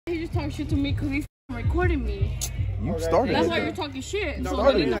shit to me because he recorded me. You started. That's why you're talking shit. You so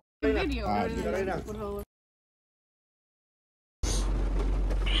started like, the video.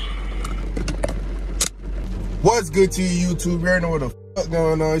 What's good to you, YouTube? You already know what the fuck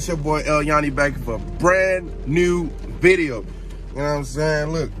going on. It's your boy El Yanni back for a brand new video. You know what I'm saying?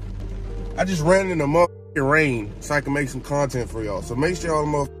 Look, I just ran in the motherfucking rain so I can make some content for y'all. So make sure y'all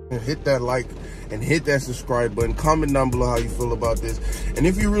motherfucking hit that like and hit that subscribe button. Comment down below how you feel about this. And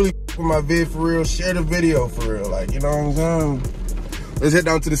if you really with my vid for real, share the video for real. Like, you know what I'm saying? Let's head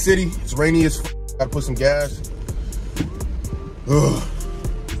down to the city. It's rainy as fuck. Gotta put some gas. Ugh.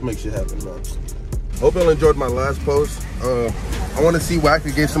 Let's make shit happen, man. Hope y'all enjoyed my last post. I want to see where I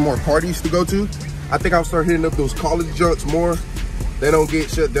could get some more parties to go to. I think I'll start hitting up those college junks more. They don't get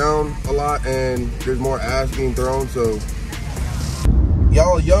shut down a lot and there's more ass being thrown. So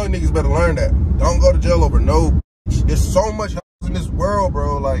y'all young niggas better learn that. Don't go to jail over no. There's so much in this world,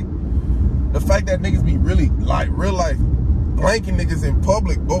 bro. Like the fact that niggas be really like real life blanking niggas in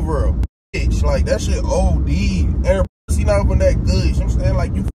public over a bitch. Like that shit OD. And her pussy not even that good. You know what I'm saying?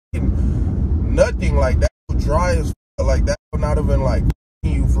 Like you fucking nothing like that, dry as like that, not even like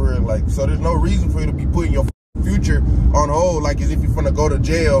you for real. Like, so there's no reason for you to be putting your future on hold, like as if you're gonna go to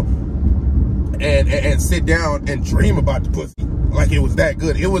jail and sit down and dream about the pussy like it was that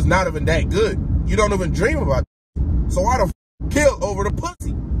good. It was not even that good. You don't even dream about it. So why the kill over the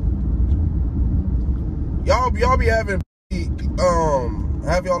pussy? Y'all be having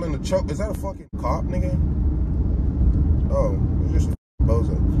have y'all in the choke. Is that a fucking cop, nigga? Oh, it's just a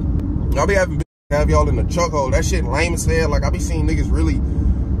bozo. Y'all be have y'all in the chokehold. That shit lame as hell. Like I be seeing niggas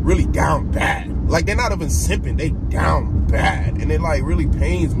really down bad. Like they're not even simping, they down bad. And it like really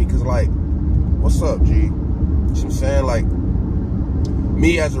pains me because like, what's up, G? You know what I'm saying? Like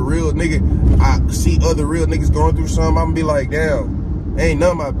me as a real nigga, I see other real niggas going through something, I'm gonna be like, damn, ain't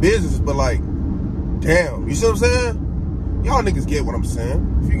none of my business, but like, damn, you see what I'm saying? Y'all niggas get what I'm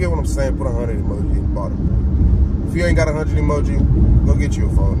saying. If you get what I'm saying, put a 100 emoji in the bottom. If you ain't got a 100 emoji, go get you a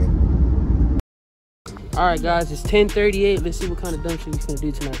phone then. Alright guys, it's 10:38. Let's see what kind of dumb shit we finna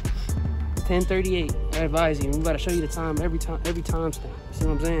do tonight. 10:38. I advise you. We gotta show you the time every time stamp. See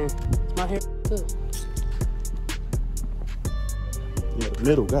what I'm saying? My hair up. Yeah, the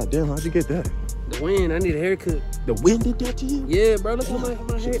middle. Goddamn, how'd you get that? The wind. I need a haircut. The wind did that to you? Yeah, bro. Look at my hair.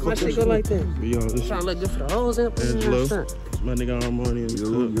 My shit go like that. Yo, I'm trying to look good for the hoes up. Angelo, my nigga Armani in the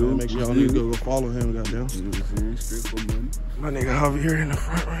club. Make sure y'all niggas go follow him, goddamn. My nigga Javier in the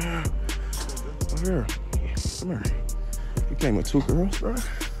front right now. Over here. Come here. You came with 2 girls, bro?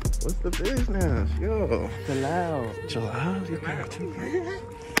 What's the business? Yo. Chill out. Chill out. You came with 2 girls?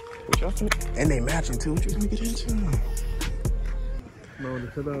 What y'all finna? And they matching too. What you gonna get into? No, the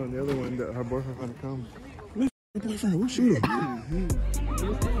chill out. The other one, her boyfriend finna come. Your boyfriend, who's shooting?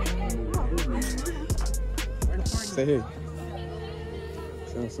 Say hey.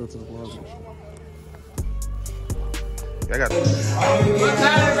 Sounds so to the vlog. I got it. What's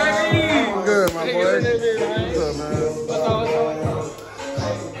happening, baby? Good, my boy. What's up, man?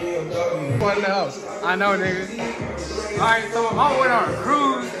 What's in the house? I know, nigga. Alright, so my mom went on a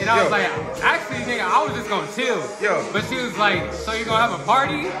cruise, and I was like, actually, nigga, I was just gonna chill. Yo. But she was like, so you gonna have a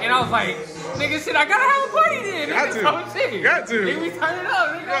party? And I was like, nigga, shit, I gotta have a party then. Got to. Got to. Nigga, we turn it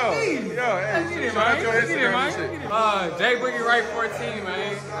up, nigga. Let's get it, man. Let's get it, man. J Boogie Right 14,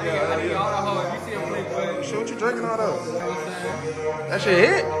 man. I need all the hoes. You see him play good. Shit, what you drinking out of? You know what I'm saying? That shit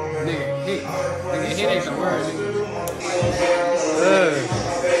hit? Nigga, hit. Nigga, hit ain't the word, nigga.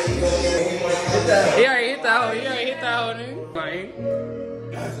 He already hit that hoe. He already hit that hoe, nigga. Like,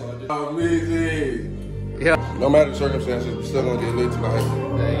 Yeah. No matter the circumstances, we're still gonna get lit tonight.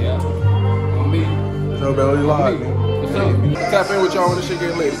 yeah. On me. No, bro, you live, man. What's up? Tap in with y'all when this shit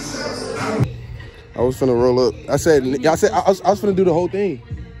get lit. I was finna roll up. I said I was finna do the whole thing.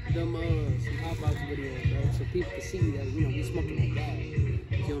 Them some hot box videos, bro, so people can see that we smoking like that.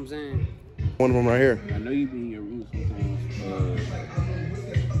 You see what I'm saying? One of them right here. I know you be in your room sometimes.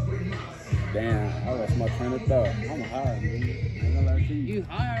 Damn, I lost my train of thought. I'm high, man. I ain't gonna lie to you. You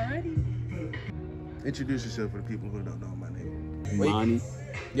high already? Introduce yourself for the people who don't know my name. Money.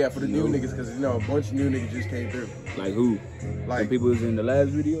 Yeah, for the new niggas, because you know a bunch of new niggas just came through. Like who? Like the people who's in the last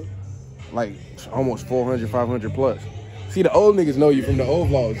video? Like almost 400, 500 plus. See, the old niggas know you from the old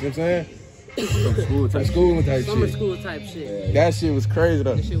vlogs, you know what I'm saying? From school type shit. Summer school type shit. Yeah. That shit was crazy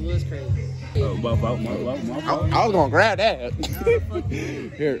though. That shit was crazy. I was gonna grab that.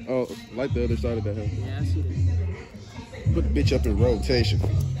 Here, like the other side of that hill. Yeah, I see that. Put the bitch up in rotation.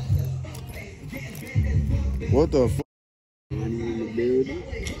 What the fuck?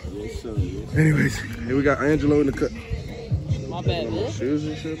 Anyways, here we got Angelo in the cut. My bad, man. Shoes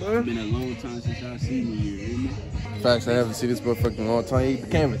and shit, man. It's been a long time since y'all seen me here, ain't it? Facts, I haven't seen this motherfucker in a long time. He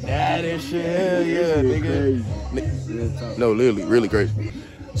became a dad and shit. Hell yeah, nigga. No, literally, really crazy.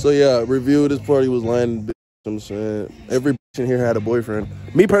 So yeah, review of this party was landing. You know what I'm saying? Every bitch in here had a boyfriend.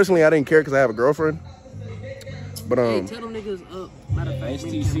 Me personally, I didn't care because I have a girlfriend. But Hey, tell them niggas up. Matter of fact,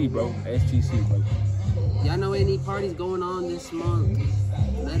 STC, bro. STC, bro. y'all know any parties going on this month?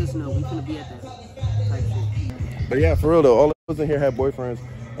 Let us know. We finna be at that type shit. But yeah, for real though, all of us in here had boyfriends,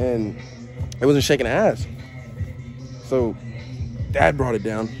 and it wasn't shaking ass. So dad brought it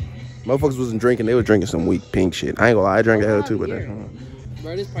down. Motherfuckers wasn't drinking; they were drinking some weak pink shit. I ain't gonna lie, I drank that hell too, but that's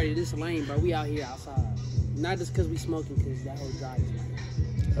Bro, this party, this lame, bro. We out here outside. Not just because we smoking, because that whole drive is lame.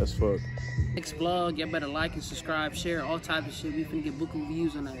 that's fuck. Next vlog, y'all better like and subscribe, share, all types of shit. We finna get book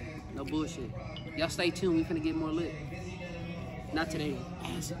reviews on that. No bullshit. Y'all stay tuned. We finna get more lit. Not today.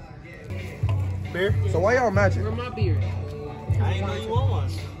 Beer? So why y'all matching? Where my beer? I ain't know you want one.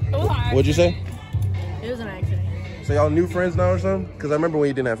 What'd you say? It was an accident. So y'all new friends now or something? Because I remember when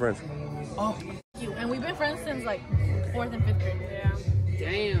you didn't have friends. Oh, you. And we've been friends since like 4th and 5th grade. Yeah.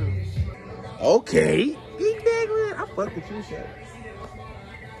 Damn. Okay. I fuck with you, shit.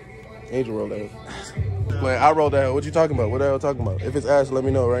 Angel rolled that. Like, I rolled that. What you talking about? What the hell talking about? If it's ass, let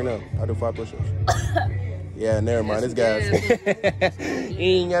me know right now. I do 5 push-ups. Yeah, never mind. It's guys. You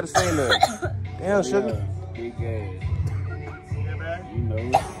ain't gotta say nothing. Damn, sugar. Big ass. You know.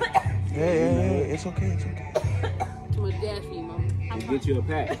 Yeah. It's okay. It's okay. Too much gas for you, mama. Let's get you a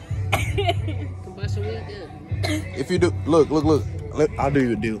pack. Come buy some weed there. If you do, look. I'll do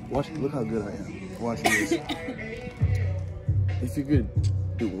you a deal. Watch. Look how good I am. Watch this. If you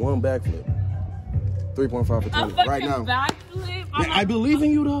could do one backflip, 3.5 for 20 right now. Backflip? I believe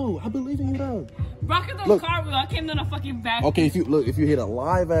in you though. Rocket the Look. cartwheel. I came down a fucking backflip. Okay, if you hit a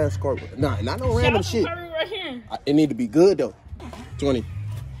live ass cartwheel, not no random shit. Right here. It need to be good though. 20.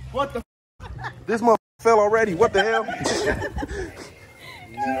 What the? This motherfucker fell already. What the hell?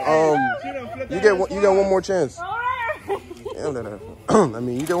 You get one more chance. I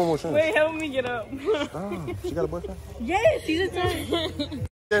mean, you get one more chance. Wait, help me get up. Oh, she got a boyfriend? Yes, he's a time.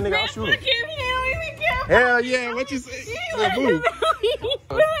 That nigga, I'll shoot him. Hell Hell yeah, what you say? Yeah, boo.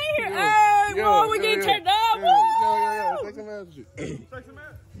 Hey, boy, we getting turned up. Yeah. Check some ass.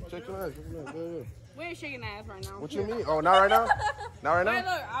 Check some ass. Yeah. We ain't shaking ass right now. What you mean? Oh, not right now? Not right Wait,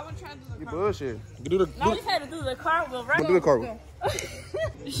 now? look, I would try to do the You cartwheel. bullshit. You do the. No, we had to do the cartwheel, right? Do the cartwheel.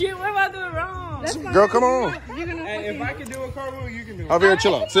 Shit, what if I do it wrong? Girl, come on. You're gonna Hey, if I can do a cartwheel, you can do it. Javier,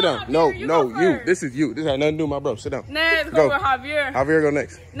 chill out. Sit down. No, You go you. first. This is you. This has nothing to do with my bro. Sit down. Nah, let's Go. go with Javier. Javier, go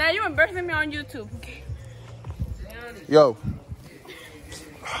next. Nah, you embarrassing me on YouTube. Yo.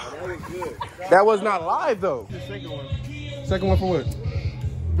 That was not live though. The second one. Second one for what?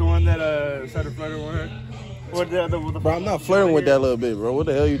 The one that started flirting with her. What the Bro, I'm not flirting with that little bit, bro. What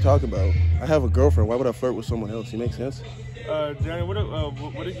the hell are you talking about? I have a girlfriend. Why would I flirt with someone else? You make sense? Johnny,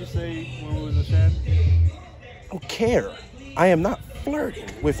 what did you say when we was in Shan? I don't care. I am not flirting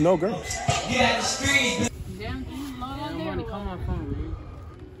with no girls. Damn, money, call my phone, man.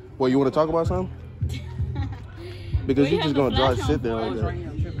 Well, you want to talk about something? Because you're just gonna dry sit there like Right that. here,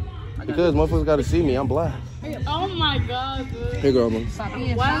 I'm tripping. Because motherfuckers gotta see me. I'm black. Oh my god, dude. Hey, girl, man. Stop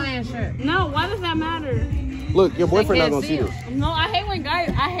being shy and shit. No, why does that matter? Look, your boyfriend not can't gonna see see this. No, I hate when guys.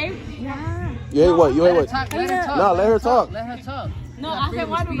 I hate. You hate what? You hate what? Talk, let her talk. Nah, let her talk. Let her talk. No, I said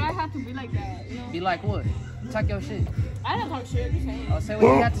why do guys have to be like that? You know? Be like what? Talk your shit. I don't talk shit. Just saying. I'll say what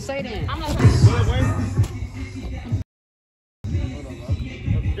you have to say then. I'm not talking.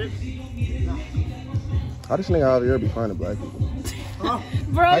 How this nigga out here be finding black people?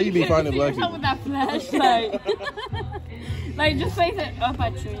 Bro, How you be can't finding see black yourself with that flashlight. Like, just face it up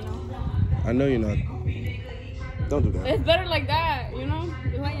at you, you know? I know you're not. Don't do that. It's better like that, you know?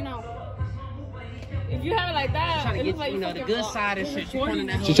 Just let you know. If you have it like that, Trying to it looks get, like you know, the fucking good side and shit. She pointing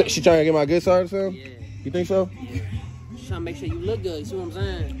that She whole. she trying to get my good side, so? Yeah. You think so? She trying to make sure you look good. You see what I'm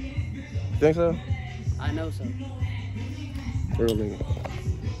saying? You think so? I know so. Real nigga.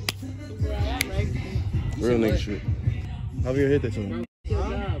 Real nigga shit. Javier, hit that to him. Good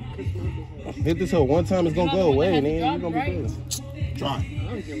job. Kiss my business. Hit this hoe one time, it's gonna go away, nigga. You gonna be good. Try. I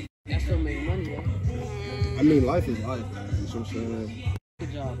don't give a that still make money, bro. I mean, life is life, man. You know what I'm saying?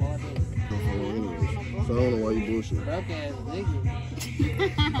 Good job, all day. So I don't know why you bullshit. Broke ass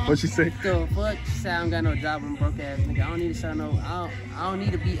nigga. What she say? So fuck, she said I don't got no job. I'm broke ass nigga. I don't need to start no. I don't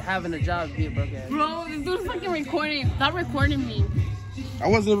need to be having a job to be a broke ass. Bro, this dude's fucking recording. Stop recording me. I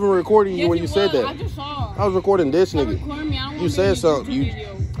wasn't even recording you Yes, when you said was. that. I just saw. I was recording this Stop nigga. recording me. I don't You want said to something. YouTube You,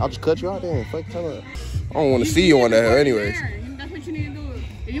 video. I'll just cut you out there. Fuck, tell her. I don't want to see you on that, anyways. That's what you need to do.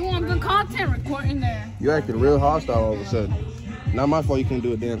 If you want good content, record in there. You acting real hostile all of a sudden. Not my fault you couldn't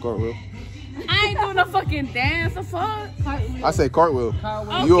do a damn cartwheel. I ain't doing no fucking dance. The fuck? I say cartwhell.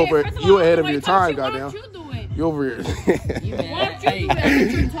 Okay, You over? first of You all, ahead of wait, your what time, you goddamn. What you doing? You over here. You Why mad? don't you do that?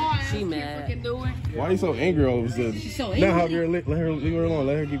 Get your time. She mad. Fucking do it. Why are you so angry all of a sudden? She's so Now, angry. Javier, let her leave her alone.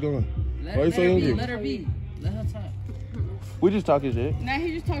 Let her keep going. Let Why you so her angry? be. Let her be. Let her talk. We just talking shit. Now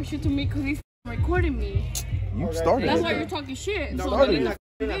he just talking shit to me because he's recording me. You started That's it. why you're talking shit. So started let it.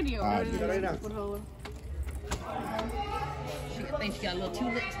 the video. I think she got a little too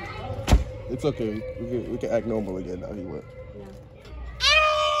lit. It's okay. We can act normal again now. He went.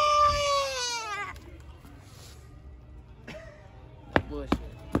 Bullshit.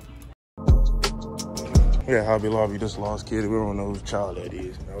 Yeah, Hobby Lobby just lost kid. We don't know whose child that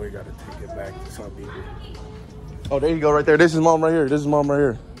is. Now we gotta take it back to some people. Oh, there you go, right there. This is mom right here. This is mom right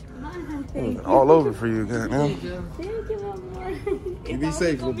here. All over for you, man. Thank you, Mama. You be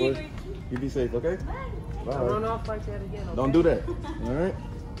safe, little boy. You be safe, okay? Bye. Run off like that again. Okay? Don't do that. All right.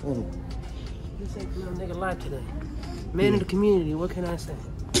 You say little nigga life today. Man in the community. What can I say?